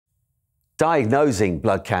Diagnosing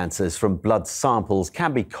blood cancers from blood samples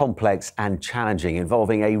can be complex and challenging,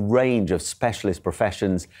 involving a range of specialist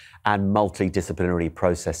professions and multidisciplinary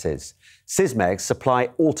processes. Sysmex supply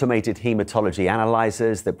automated haematology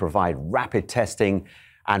analyzers that provide rapid testing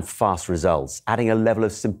and fast results, adding a level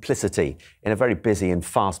of simplicity in a very busy and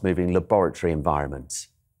fast-moving laboratory environment.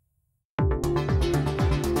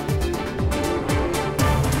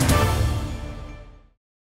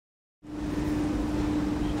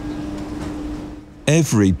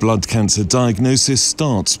 Every blood cancer diagnosis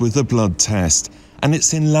starts with a blood test, and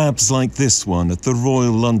it's in labs like this one at the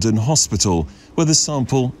Royal London Hospital where the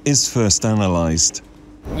sample is first analysed.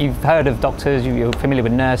 You've heard of doctors, you're familiar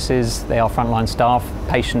with nurses, they are frontline staff,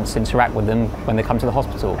 patients interact with them when they come to the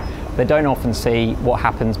hospital. They don't often see what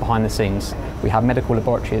happens behind the scenes. We have medical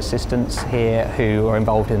laboratory assistants here who are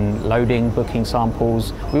involved in loading, booking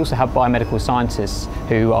samples. We also have biomedical scientists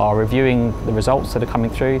who are reviewing the results that are coming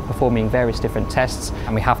through, performing various different tests,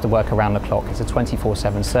 and we have to work around the clock. It's a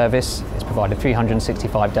 24/7 service. It's provided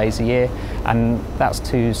 365 days a year, and that's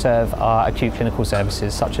to serve our acute clinical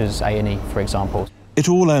services such as A&E, for example. It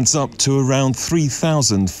all adds up to around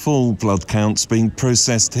 3,000 full blood counts being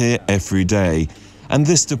processed here every day. And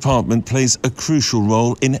this department plays a crucial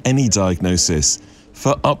role in any diagnosis,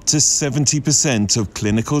 for up to 70% of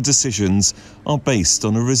clinical decisions are based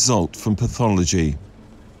on a result from pathology.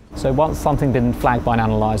 So once something's been flagged by an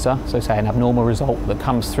analyser, so say an abnormal result that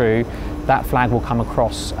comes through, that flag will come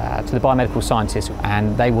across to the biomedical scientist,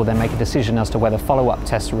 and they will then make a decision as to whether follow-up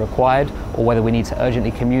tests are required or whether we need to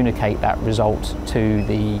urgently communicate that result to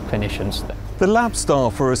the clinicians. The lab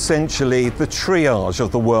staff are essentially the triage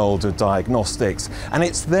of the world of diagnostics, and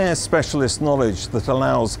it's their specialist knowledge that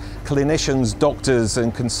allows clinicians, doctors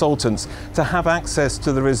and consultants to have access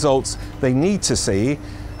to the results they need to see,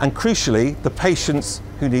 and crucially, the patients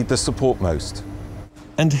who need the support most.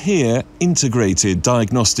 And here, integrated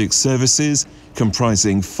diagnostic services,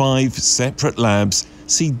 comprising 5 separate labs,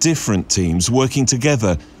 see different teams working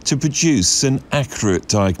together to produce an accurate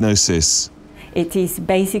diagnosis. It is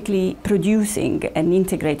basically producing an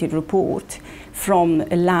integrated report from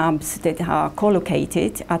labs that are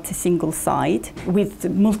co-located at a single site with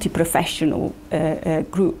multi-professional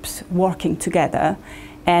groups working together,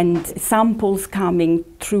 and samples coming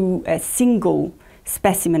through a single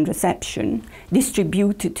specimen reception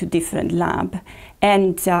distributed to different labs,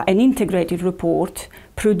 and an integrated report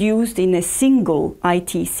produced in a single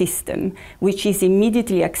IT system which is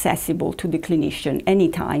immediately accessible to the clinician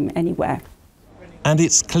anytime, anywhere. And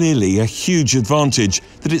it's clearly a huge advantage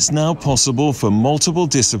that it's now possible for multiple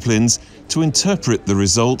disciplines to interpret the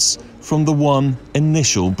results from the one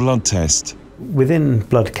initial blood test. Within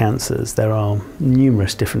blood cancers, there are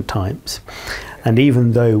numerous different types. And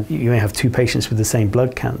even though you may have 2 patients with the same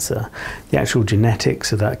blood cancer, the actual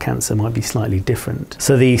genetics of that cancer might be slightly different.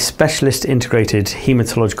 So the Specialist Integrated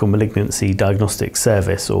Haematological Malignancy Diagnostic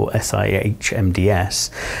Service, or SIHMDS,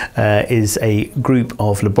 is a group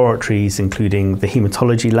of laboratories including the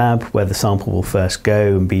haematology lab, where the sample will first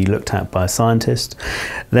go and be looked at by a scientist.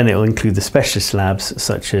 Then it will include the specialist labs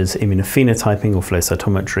such as immunophenotyping or flow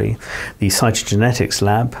cytometry, the cytogenetics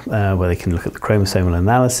lab, where they can look at the chromosomal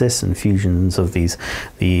analysis and fusions of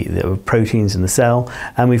the proteins in the cell,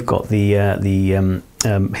 and we've got the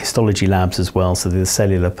histology labs as well, so the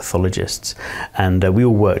cellular pathologists, and we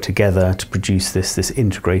all work together to produce this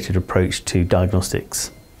integrated approach to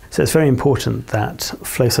diagnostics. So it's very important that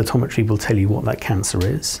flow cytometry will tell you what that cancer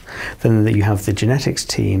is, then that you have the genetics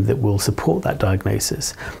team that will support that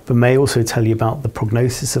diagnosis, but may also tell you about the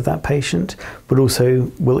prognosis of that patient, but also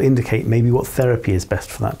will indicate maybe what therapy is best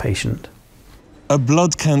for that patient. A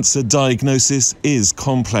blood cancer diagnosis is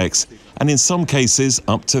complex, and in some cases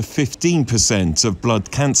up to 15% of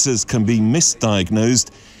blood cancers can be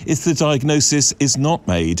misdiagnosed if the diagnosis is not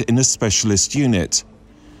made in a specialist unit.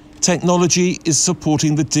 Technology is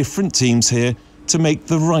supporting the different teams here to make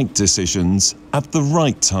the right decisions at the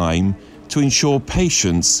right time to ensure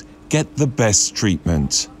patients get the best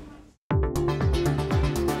treatment.